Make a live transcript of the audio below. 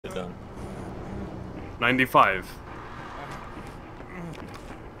95.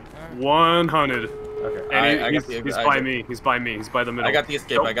 100. Okay. And he's by me. He's by me. He's by the middle. I got the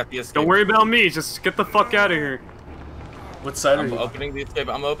escape. I got the escape. Don't worry about me. Just get the fuck out of here. What side are you? I'm opening the escape.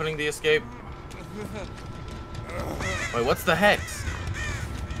 I'm opening the escape. Wait, what's the hex?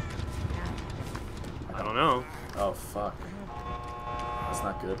 I don't know. Oh fuck. That's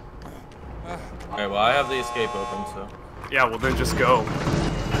not good. Okay, well I have the escape open, so. Yeah, well then just go.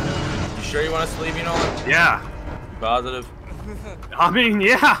 You sure you want us to leave, you know? Yeah. Positive. I mean,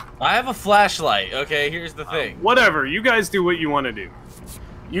 yeah. I have a flashlight. Okay, here's the thing. Whatever. You guys do what you want to do.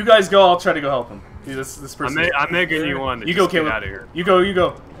 You guys go. I'll try to go help him. Dude, this person. I'm egging you on. You go, get Caleb. out of here. You go. You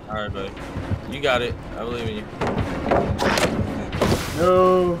go. All right, buddy. You got it. I believe in you.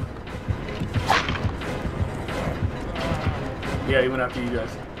 No. Yeah, he went after you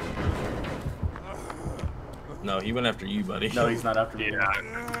guys. No, he went after you, buddy. No, he's not after me.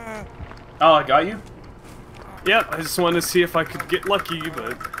 Yeah. Oh, I got you? Yep. I just wanted to see if I could get lucky,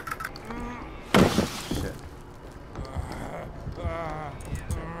 but. Shit.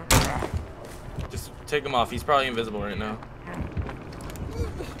 Just take him off. He's probably invisible right now.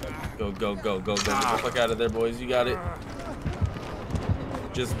 Go, go, go, go, go. Get the fuck out of there, boys. You got it.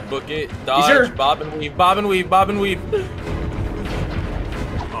 Just book it. Dodge. Bob and weave. Bob and weave. Bob and weave.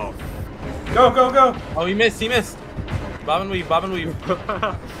 Oh. Go, go, go. Oh, he missed. He missed. Bob and weave. Bob and weave.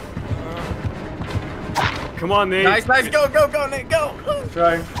 Come on, Nate. Nice, nice. Go, go, go, Nate. Go.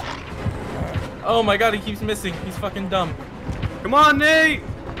 Trying. Oh my god, he keeps missing. He's fucking dumb. Come on, Nate.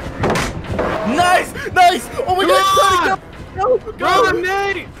 Nice, nice. Oh my god. Go, go, go on,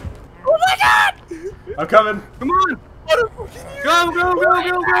 Nate. Oh my god. I'm coming. Come on. Go, go, go,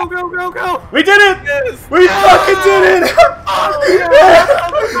 go, go, go, go, go. We did it. Yes. We fucking did it.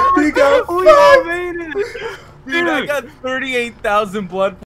 Oh, We got we all made it. Dude, I got 38,000 blood